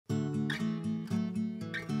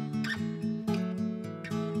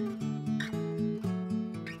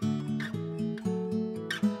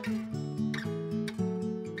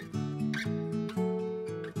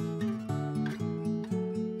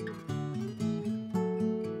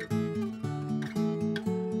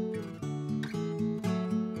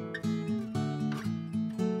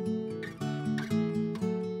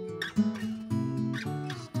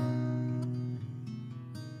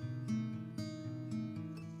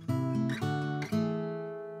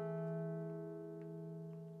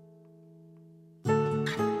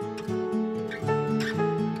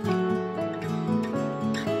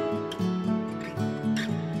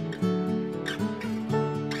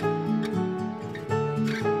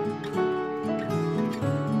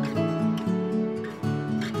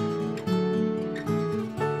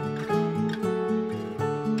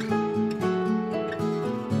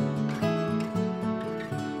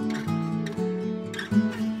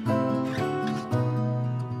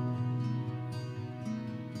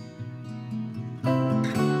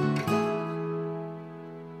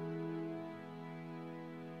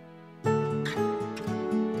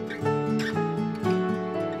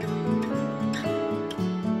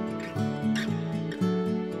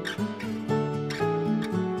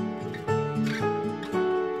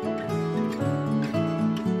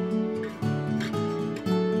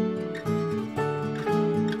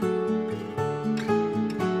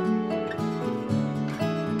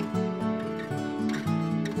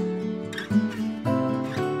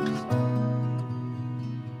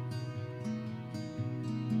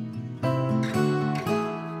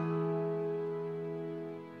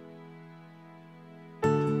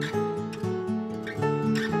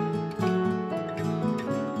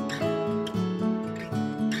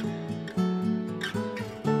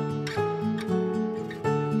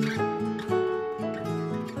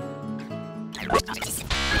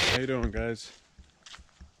you doing, guys?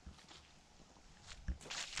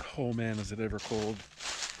 Oh man, is it ever cold.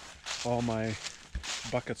 All my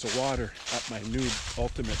buckets of water at my new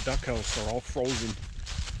ultimate duck house are all frozen.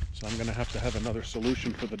 So I'm gonna have to have another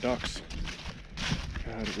solution for the ducks.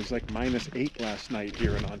 God, it was like -8 last night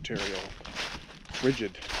here in Ontario.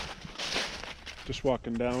 Frigid. Just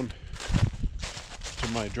walking down to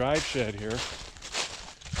my drive shed here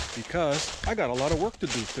because I got a lot of work to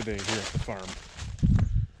do today here at the farm.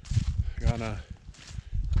 I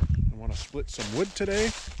want to split some wood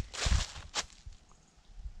today.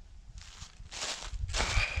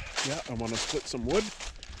 Yeah, I want to split some wood,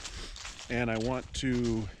 and I want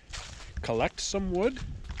to collect some wood.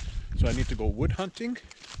 So I need to go wood hunting,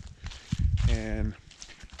 and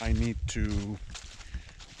I need to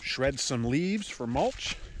shred some leaves for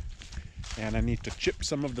mulch, and I need to chip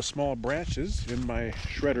some of the small branches in my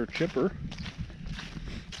shredder chipper.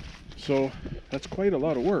 So that's quite a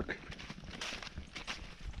lot of work.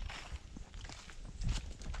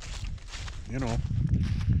 You know,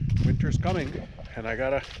 winter's coming, and I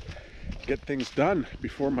gotta get things done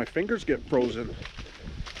before my fingers get frozen.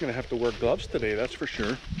 I'm gonna have to wear gloves today, that's for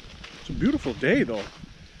sure. It's a beautiful day though.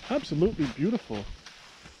 Absolutely beautiful.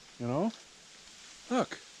 You know?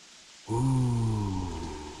 Look.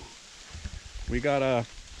 Ooh. We got a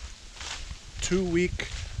 2-week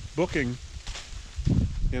booking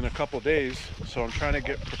in a couple days, so I'm trying to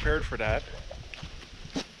get prepared for that.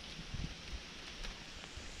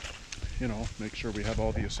 You know, make sure we have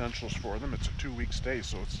all the essentials for them. It's a 2-week stay,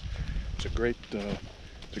 so it's a great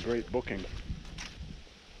booking.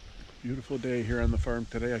 Beautiful day here on the farm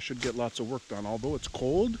today. I should get lots of work done, although it's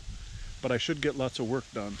cold, but I should get lots of work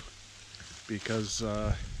done because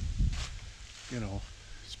you know,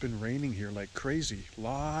 it's been raining here like crazy. A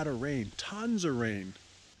lot of rain, tons of rain.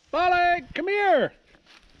 Molly, come here!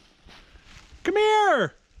 Come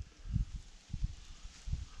here!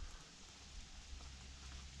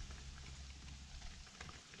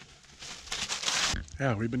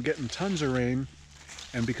 Yeah, we've been getting tons of rain,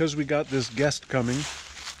 and because we got this guest coming,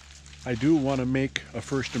 I do want to make a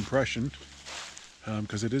first impression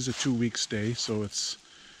because it is a 2-week stay, so it's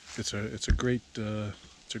a great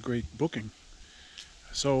booking.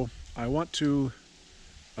 So I want to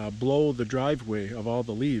blow the driveway of all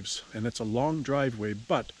the leaves, and it's a long driveway,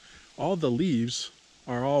 but all the leaves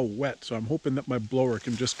are all wet, so I'm hoping that my blower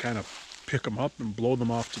can just kind of pick them up and blow them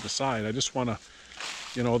off to the side. I just want to,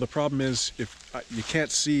 you know, the problem is if you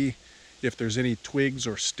can't see if there's any twigs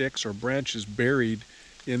or sticks or branches buried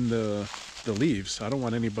in the leaves. I don't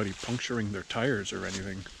want anybody puncturing their tires or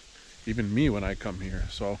anything, even me when I come here.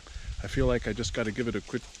 So I feel like I just got to give it a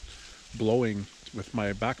quick blowing with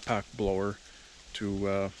my backpack blower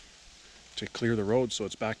to clear the road so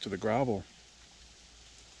it's back to the gravel.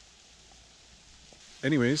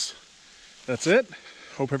 Anyways, that's it.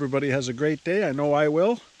 Hope everybody has a great day. I know I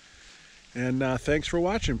will. And thanks for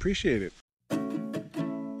watching. Appreciate it.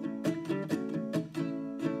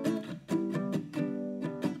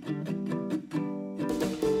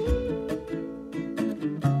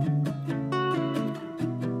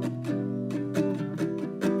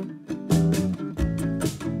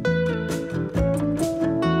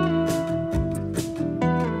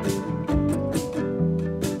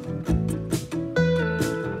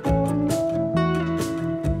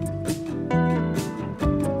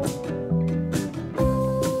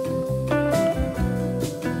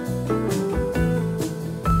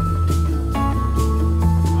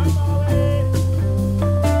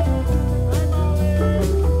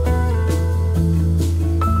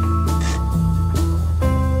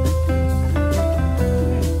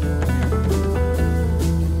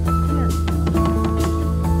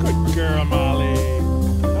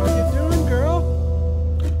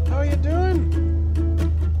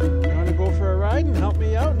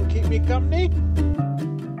 Company?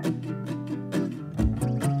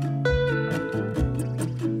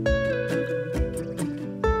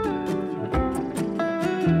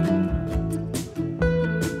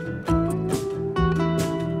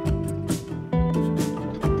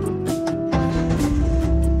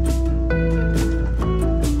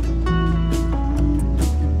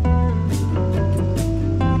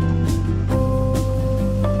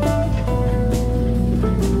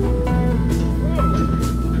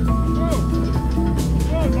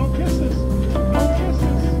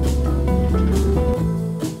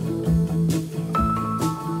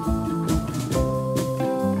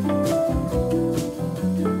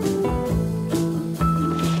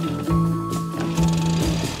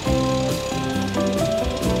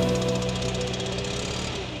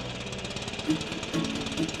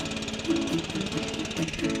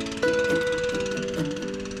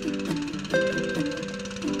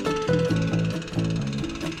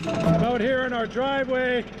 here in our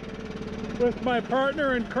driveway with my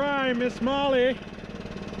partner in crime, Miss Molly.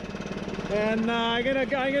 And I'm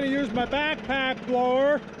gonna use my backpack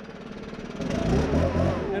blower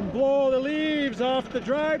and blow the leaves off the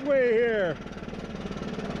driveway here,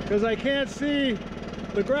 because I can't see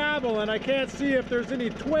the gravel and I can't see if there's any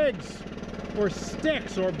twigs or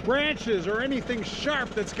sticks or branches or anything sharp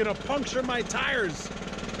that's gonna puncture my tires.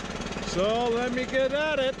 So let me get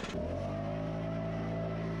at it.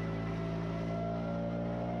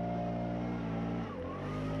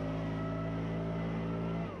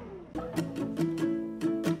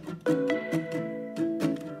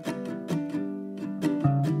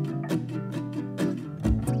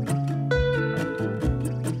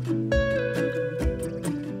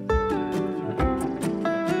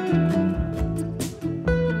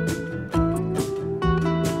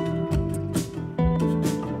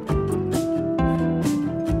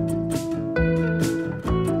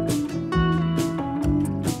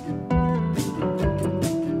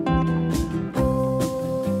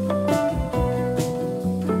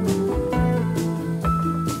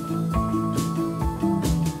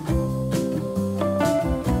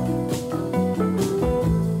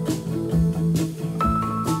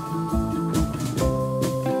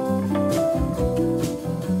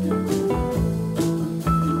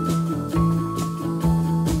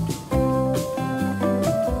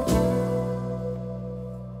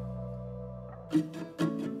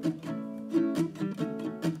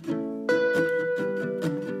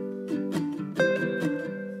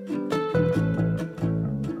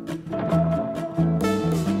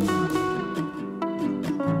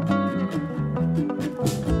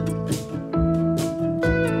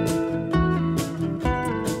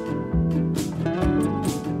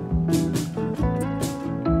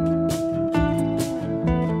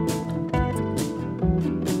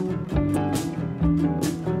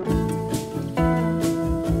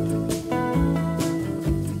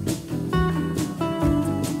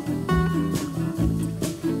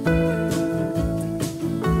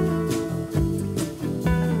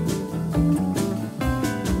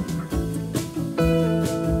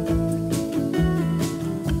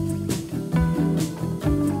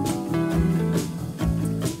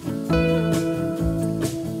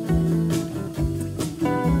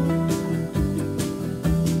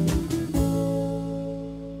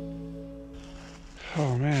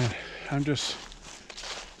 Oh man,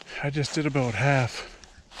 I just did about half.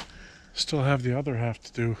 Still have the other half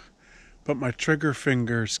to do, but my trigger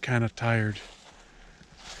finger's kind of tired.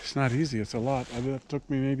 It's not easy, it's a lot. It took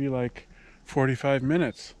me maybe like 45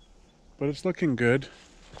 minutes, but it's looking good.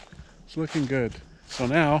 It's looking good. So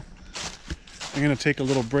now I'm gonna take a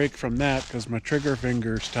little break from that because my trigger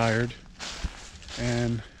finger's tired,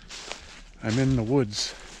 and I'm in the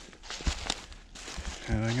woods.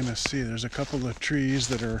 And I'm gonna see, there's a couple of trees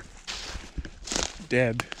that are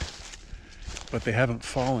dead, but they haven't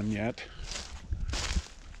fallen yet.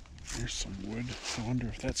 There's some wood. I wonder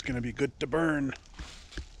if that's gonna be good to burn.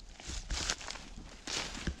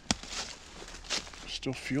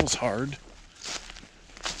 Still feels hard,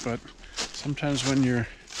 but sometimes when you're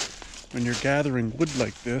gathering wood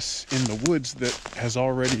like this in the woods that has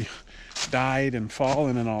already died and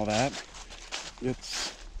fallen and all that,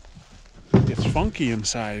 it's funky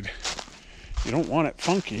inside. You don't want it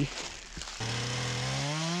funky.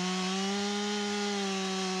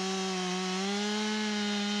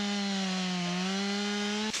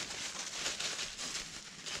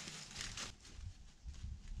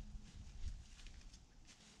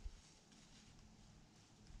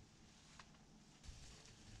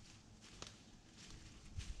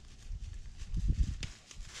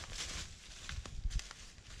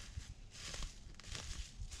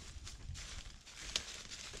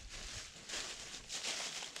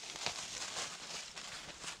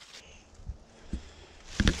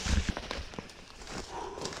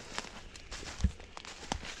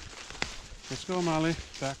 Let's go, Molly.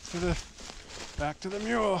 Back to the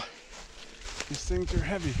mule. These things are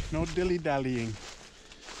heavy. No dilly-dallying.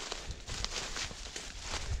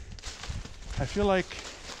 I feel like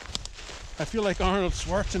Arnold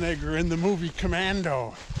Schwarzenegger in the movie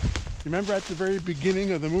Commando. You remember at the very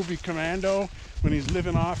beginning of the movie Commando when he's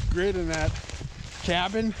living off grid in that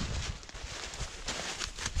cabin?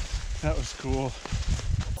 That was cool.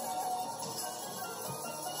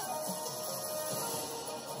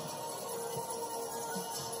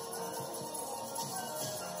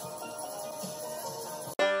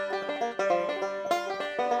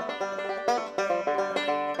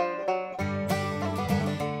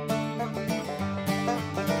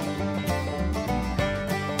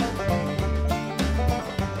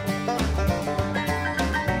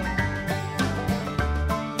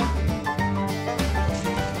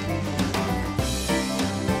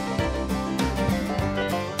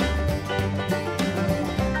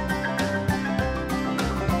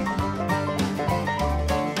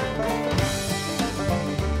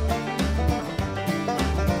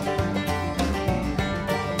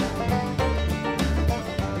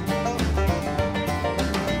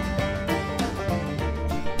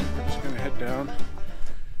 down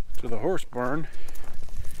to the horse barn.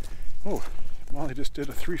 Oh, Molly just did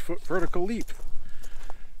a 3-foot vertical leap.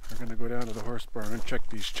 We're gonna go down to the horse barn and check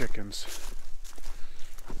these chickens.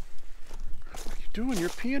 What are you doing? You're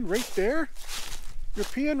peeing right there? You're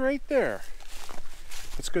peeing right there.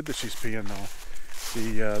 It's good that she's peeing though.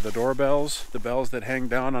 The doorbells, the bells that hang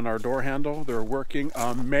down on our door handle, they're working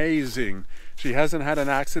amazing. She hasn't had an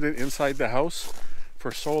accident inside the house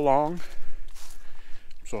for so long.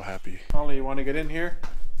 I'm so happy. Molly, you want to get in here?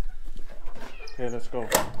 Okay, let's go.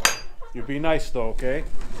 You be nice though, okay?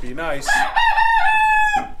 Be nice.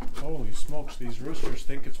 Holy smokes, these roosters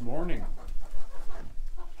think it's morning.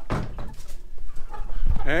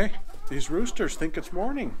 Hey, these roosters think it's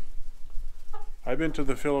morning. I've been to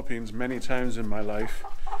the Philippines many times in my life,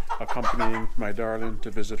 accompanying my darling to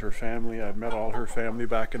visit her family. I've met all her family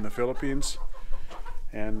back in the Philippines,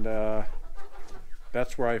 and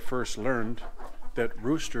that's where I first learned that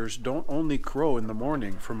roosters don't only crow in the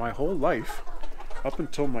morning. For my whole life, up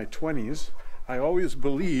until my 20s, I always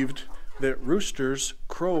believed that roosters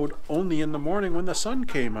crowed only in the morning when the sun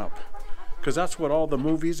came up, because that's what all the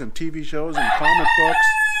movies and TV shows and comic books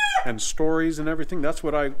and stories and everything, that's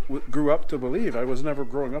what I grew up to believe. I was never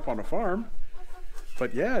growing up on a farm.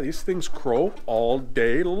 But yeah, these things crow all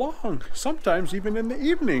day long, sometimes even in the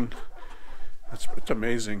evening. It's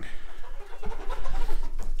amazing.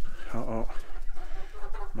 Uh-oh.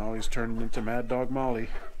 Molly's turning into Mad Dog Molly.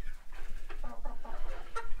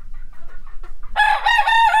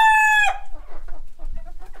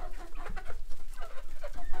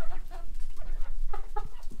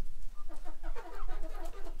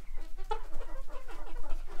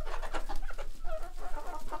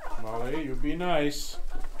 Molly, you be nice.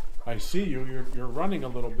 I see you. You're running a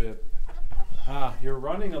little bit. Ah, you're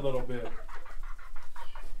running a little bit.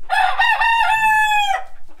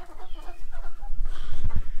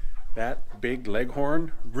 That big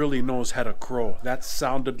leghorn really knows how to crow. That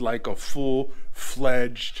sounded like a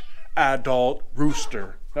full-fledged adult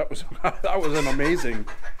rooster. That was an amazing.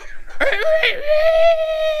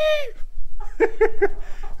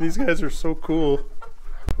 These guys are so cool.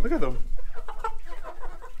 Look at them.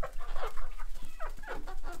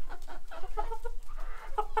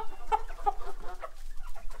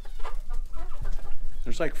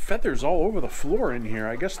 There's like feathers all over the floor in here.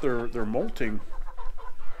 I guess they're molting.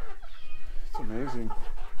 It's amazing.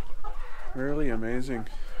 Really amazing.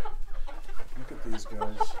 Look at these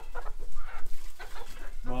guys.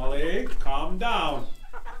 Molly, calm down.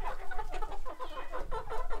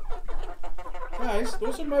 Guys,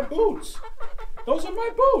 those are my boots. Those are my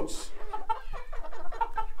boots.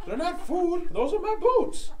 They're not food. Those are my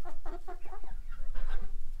boots.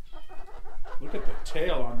 Look at the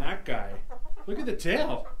tail on that guy. Look at the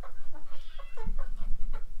tail.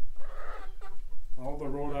 All the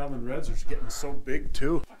Rhode Island Reds are getting so big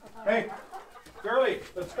too. Hey, girlie,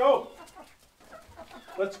 let's go.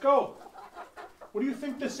 Let's go. What do you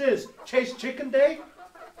think this is? Chase Chicken Day?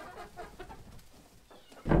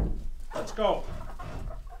 Let's go.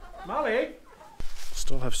 Molly.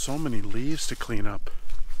 Still have so many leaves to clean up.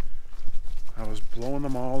 I was blowing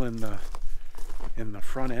them all in the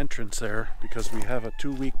front entrance there because we have a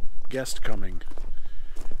 2-week guest coming,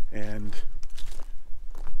 and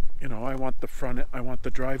you know, I want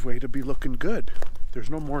the driveway to be looking good. There's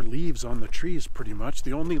no more leaves on the trees pretty much.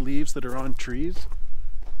 The only leaves that are on trees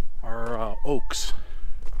are oaks.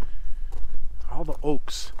 All the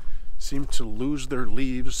oaks seem to lose their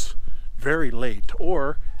leaves very late,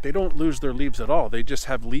 or they don't lose their leaves at all. They just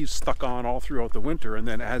have leaves stuck on all throughout the winter, and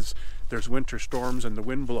then as there's winter storms and the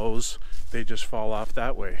wind blows, they just fall off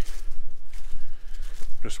that way.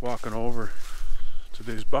 Just walking over to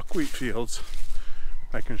these buckwheat fields.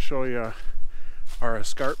 I can show you our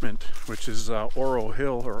escarpment, which is Oro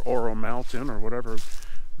Hill or Oro Mountain or whatever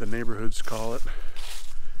the neighborhoods call it.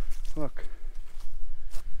 Look,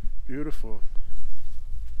 beautiful.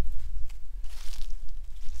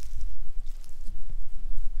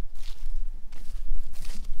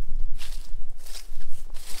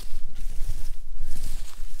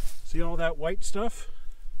 See all that white stuff?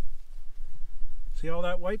 See all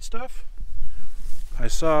that white stuff? I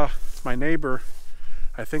saw my neighbor,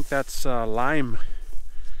 I think that's lime.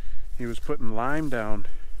 He was putting lime down.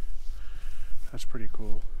 That's pretty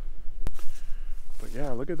cool. But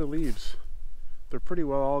yeah, look at the leaves. They're pretty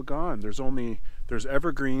well all gone. There's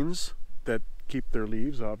evergreens that keep their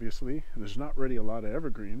leaves, obviously. There's not really a lot of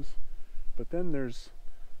evergreens. But then there's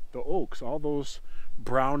the oaks. All those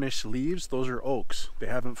brownish leaves, those are oaks. They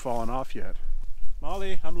haven't fallen off yet.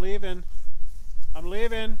 Molly, I'm leaving. I'm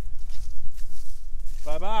leaving.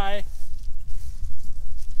 Bye-bye.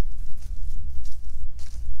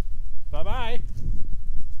 Bye-bye. Bye.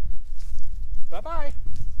 Bye-bye.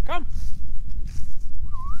 Come.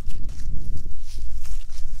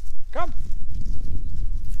 Come.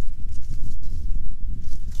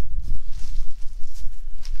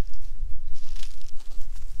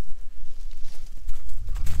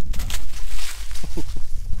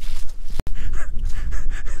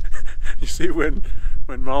 You see when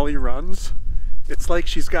Molly runs, it's like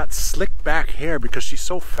she's got slick back hair because she's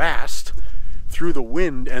so fast through the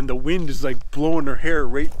wind, and the wind is like blowing her hair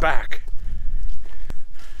right back.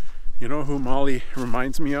 You know who Molly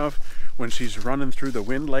reminds me of when she's running through the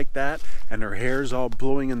wind like that and her hair's all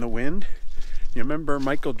blowing in the wind? You remember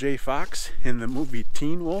Michael J. Fox in the movie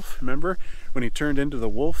Teen Wolf? Remember when he turned into the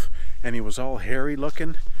wolf and he was all hairy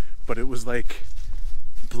looking, but it was like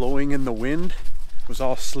blowing in the wind? It was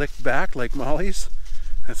all slicked back like Molly's.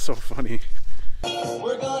 That's so funny.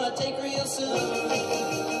 We're gonna take real soon.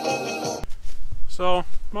 So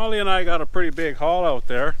Molly and I got a pretty big haul out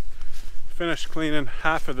there. Finished cleaning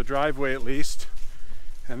half of the driveway at least,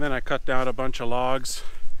 and then I cut down a bunch of logs,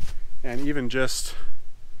 and even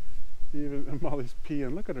Molly's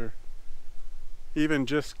peeing, look at her. Even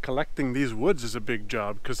just collecting these woods is a big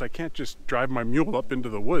job because I can't just drive my mule up into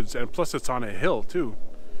the woods, and plus it's on a hill too.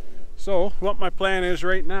 So what my plan is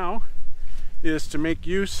right now is to make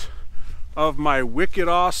use of my wicked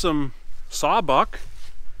awesome sawbuck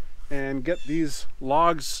and get these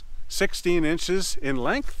logs 16 inches in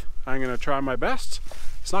length. I'm going to try my best.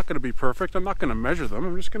 It's not going to be perfect. I'm not going to measure them.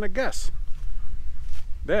 I'm just going to guess.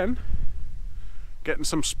 Then getting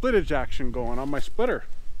some splittage action going on my splitter.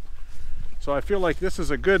 So I feel like this is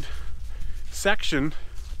a good section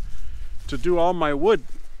to do all my wood.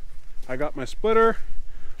 I got my splitter.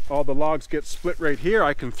 All the logs get split right here.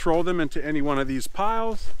 I can throw them into any one of these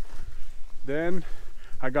piles. Then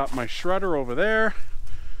I got my shredder over there.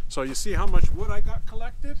 So you see how much wood I got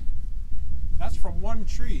collected? That's from one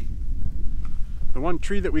tree. The one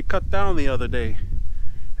tree that we cut down the other day.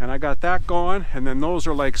 And I got that going, and then those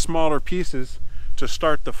are like smaller pieces to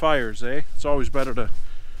start the fires, eh? It's always better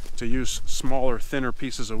to use smaller, thinner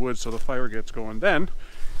pieces of wood so the fire gets going. Then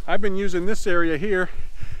I've been using this area here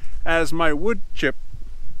as my wood chip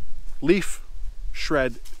leaf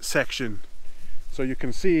shred section. So you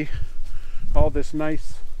can see all this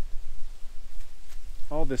nice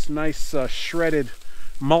shredded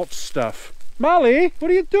mulch stuff. Molly,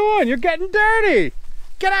 what are you doing? You're getting dirty.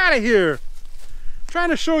 Get out of here. I'm trying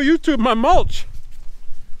to show YouTube my mulch.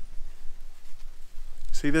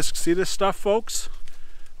 See this stuff, folks?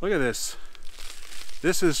 Look at this.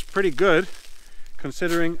 This is pretty good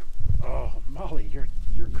considering. Oh, Molly,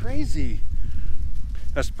 you're crazy.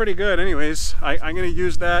 That's pretty good. Anyways, I'm going to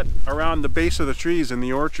use that around the base of the trees in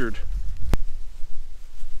the orchard.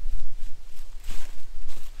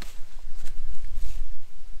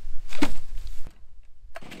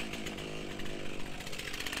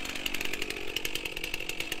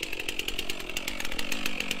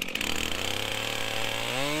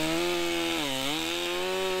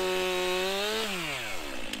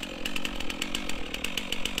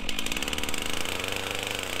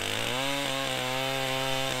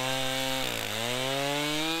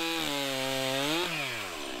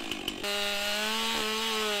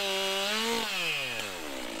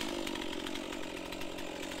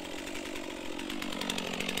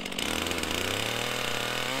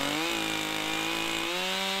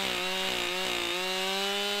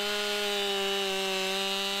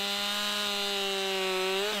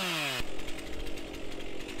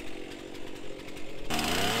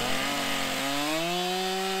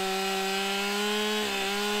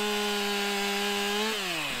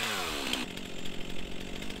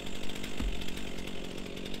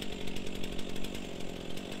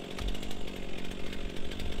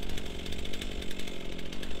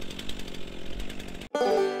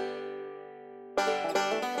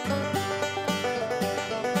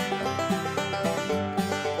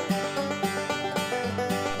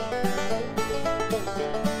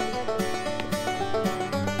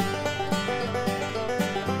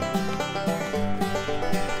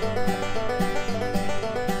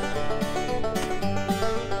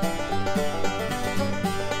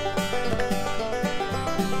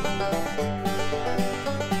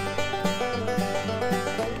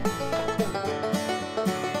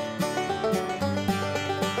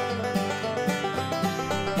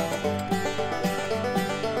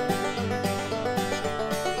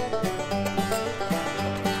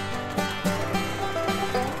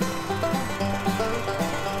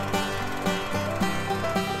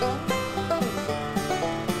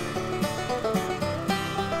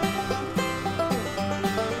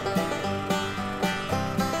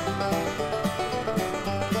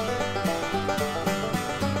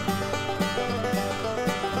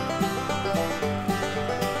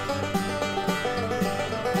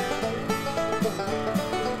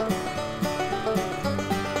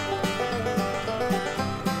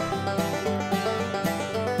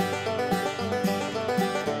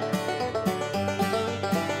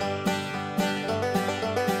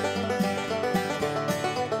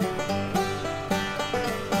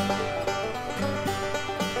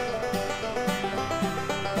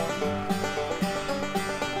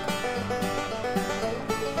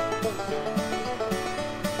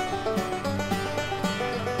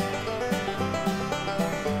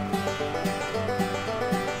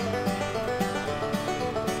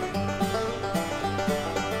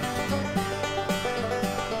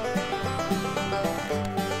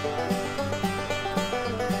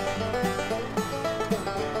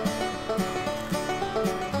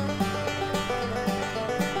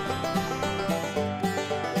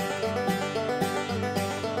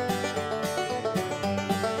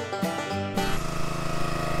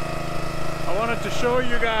 I wanted to show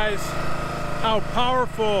you guys how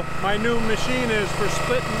powerful my new machine is for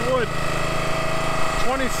splitting wood.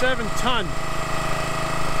 27 ton.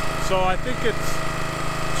 So I think it's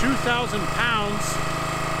 2,000 pounds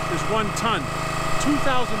is 1 ton. 2,000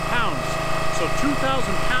 pounds. So 2,000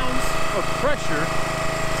 pounds of pressure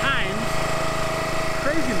times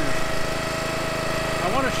craziness.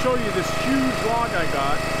 I want to show you this huge log I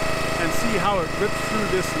got and see how it rips through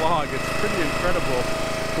this log. It's pretty incredible.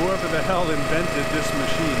 Whoever the hell invented this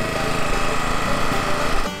machine.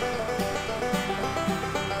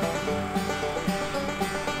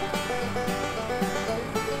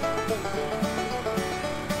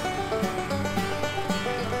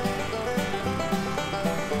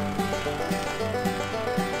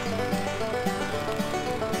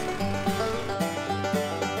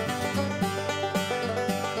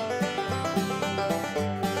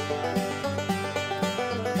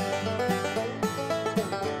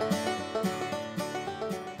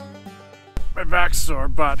 My back's sore,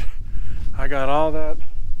 but I got all that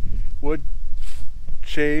wood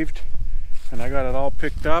shaved and I got it all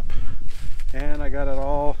picked up and I got it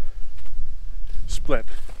all split.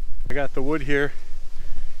 I got the wood here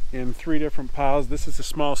in 3 different piles. This is the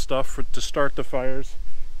small stuff to start the fires.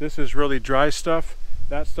 This is really dry stuff.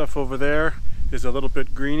 That stuff over there is a little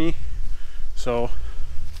bit greeny, so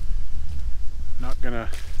not gonna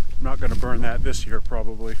burn that this year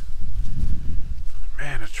probably.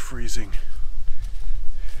 Man, it's freezing.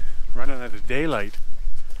 Running out of daylight.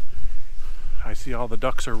 I see all the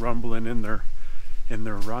ducks are rumbling in their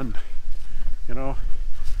run. You know,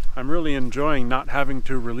 I'm really enjoying not having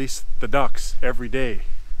to release the ducks every day.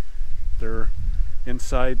 They're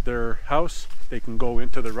inside their house. They can go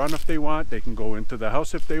into the run if they want. They can go into the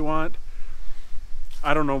house if they want.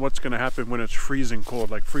 I don't know what's going to happen when it's freezing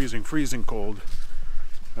cold, like freezing cold.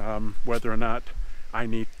 Whether or not I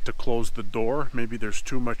need to close the door. Maybe there's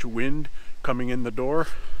too much wind coming in the door.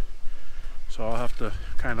 So I'll have to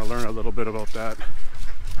kind of learn a little bit about that.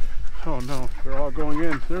 Oh no, they're all going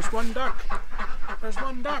in. There's one duck. There's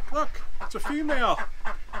one duck. Look, it's a female.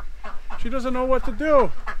 She doesn't know what to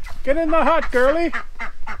do. Get in the hut, girlie.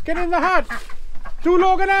 Get in the hut. Too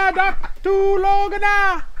logana, duck. Too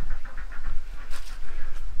logana.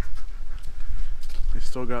 They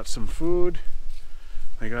still got some food.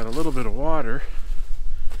 They got a little bit of water.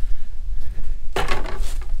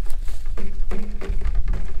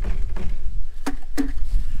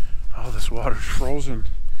 This water's frozen.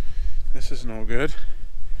 This is no good.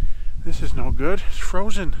 This is no good. It's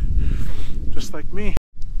frozen. Just like me.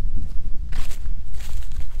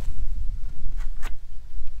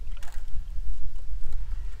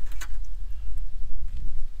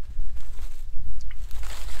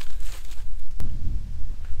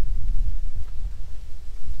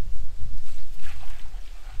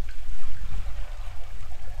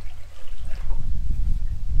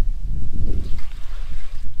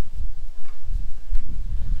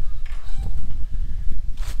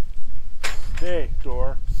 Stay,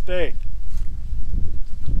 door, stay.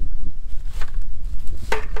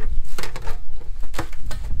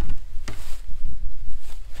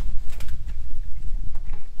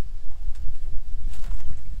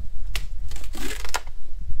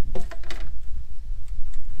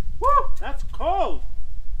 Woo, that's cold.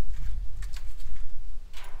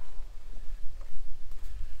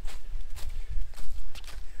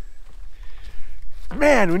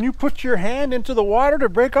 Man, when you put your hand into the water to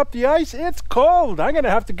break up the ice, it's cold. I'm gonna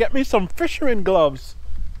have to get me some fisherman gloves.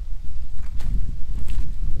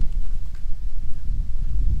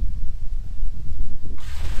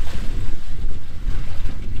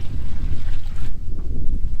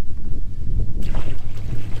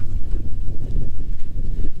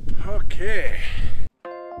 Okay.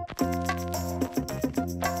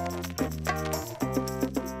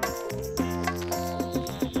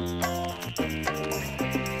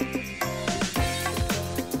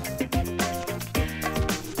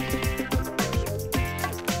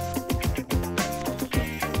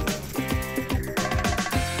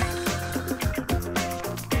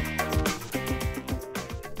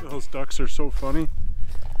 Those ducks are so funny.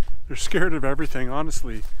 They're scared of everything,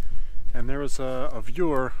 honestly. And there was a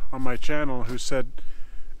viewer on my channel who said,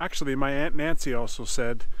 actually my Aunt Nancy also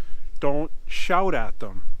said, don't shout at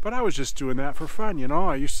them. But I was just doing that for fun, you know.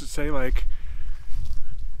 I used to say like,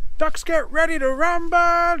 ducks get ready to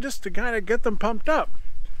rumble, just to kind of get them pumped up.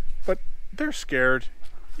 But they're scared.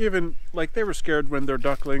 Even like they were scared when they're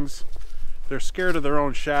ducklings. They're scared of their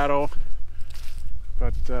own shadow.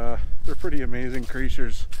 But they're pretty amazing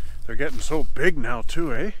creatures. They're getting so big now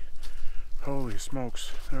too, eh? Holy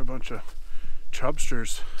smokes, they're a bunch of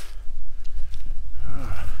chubsters.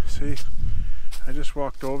 See, I just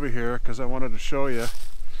walked over here because I wanted to show you.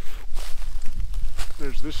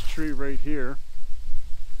 There's this tree right here.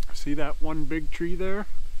 See that one big tree there?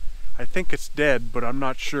 I think it's dead, but I'm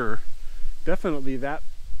not sure. Definitely that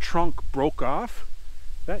trunk broke off.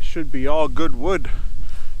 That should be all good wood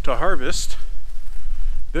to harvest.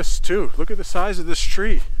 This too. Look at the size of this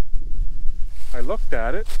tree. I looked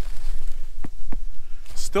at it.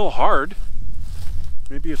 It's still hard.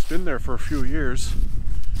 Maybe it's been there for a few years.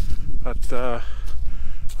 But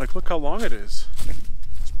like, look how long it is.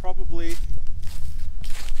 It's probably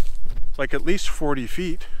like at least 40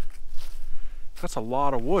 feet. That's a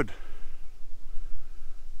lot of wood.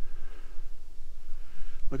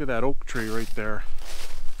 Look at that oak tree right there.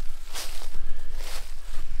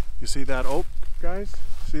 You see that oak, guys?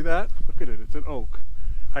 See that? Look at it, it's an oak.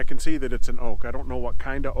 I can see that it's an oak. I don't know what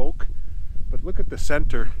kind of oak, but look at the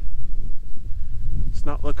center. It's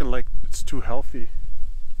not looking like it's too healthy.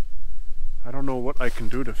 I don't know what I can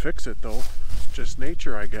do to fix it though. It's just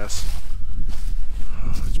nature, I guess.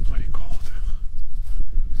 Oh, it's bloody cold.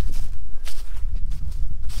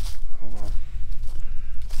 Oh well.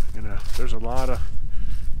 There's a lot of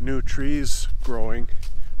new trees growing,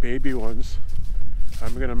 baby ones.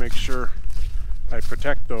 I'm gonna make sure I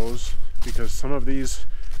protect those because some of these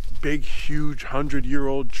big, huge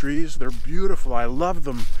 100-year-old trees, they're beautiful. I love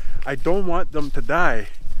them. I don't want them to die.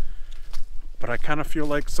 But I kind of feel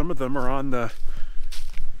like some of them are on the,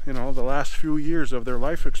 you know, the last few years of their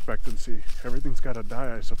life expectancy. Everything's got to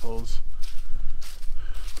die, I suppose.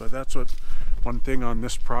 But that's what one thing on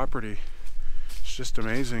this property. It's just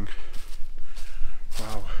amazing.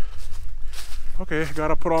 Wow. Okay, I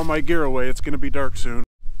gotta put all my gear away. It's gonna be dark soon.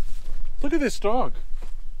 Look at this dog.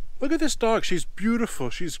 Look at this dog. She's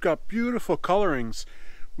beautiful. She's got beautiful colorings.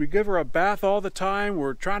 We give her a bath all the time.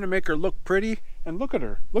 We're trying to make her look pretty. And look at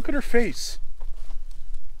her. Look at her face.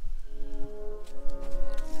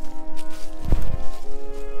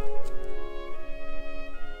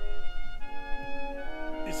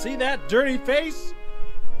 You see that dirty face?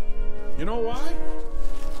 You know why?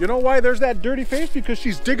 You know why there's that dirty face? Because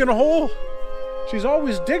she's digging a hole. She's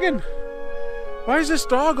always digging. Why is this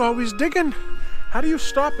dog always digging? How do you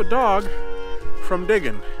stop a dog from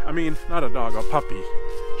digging? I mean, not a dog, a puppy.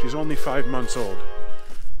 She's only 5 months old.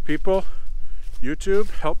 People, YouTube,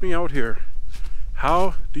 help me out here.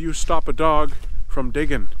 How do you stop a dog from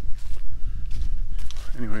digging?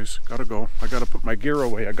 Anyways, gotta go. I gotta put my gear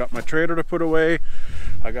away. I got my trailer to put away.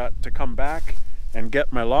 I got to come back and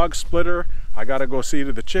get my log splitter. I gotta go see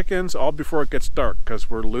to the chickens all before it gets dark because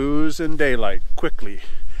we're losing daylight quickly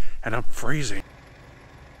and I'm freezing.